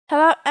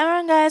Hello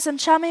everyone guys, I'm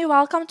Charmy,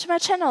 welcome to my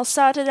channel.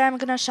 So today I'm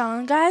gonna show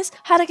you guys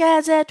how to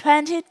get the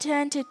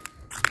 2020.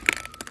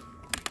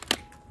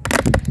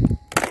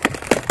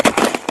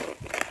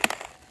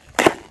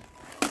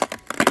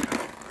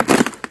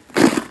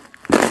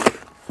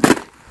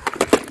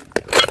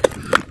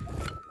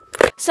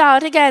 So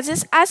to get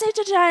this, I need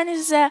to join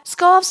the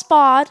School of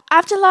Sport.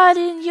 After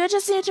loading, you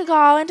just need to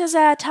go into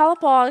the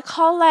teleport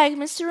called like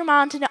Mystery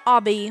Mountain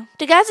Obby.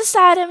 To get this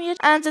item,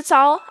 and that's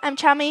all. I'm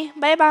Charmy,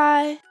 bye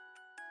bye.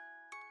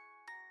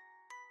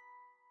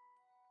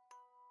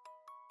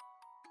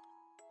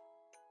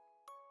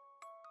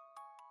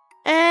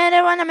 And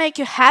I wanna make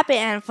you happy,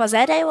 and for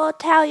that I will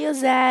tell you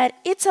that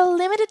it's a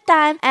limited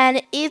time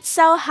and it's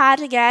so hard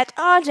to get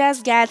or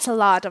just gets a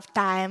lot of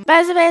time.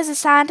 By the way, the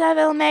Santa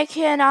will make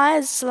you a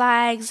noise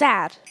like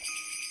that.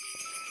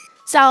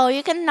 So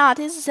you can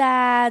notice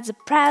that the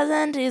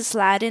present is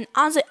sliding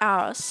on the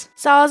earth.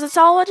 So that's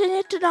all what you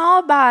need to know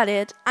about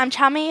it. I'm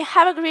Charmy,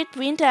 have a great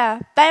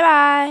winter, bye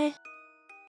bye.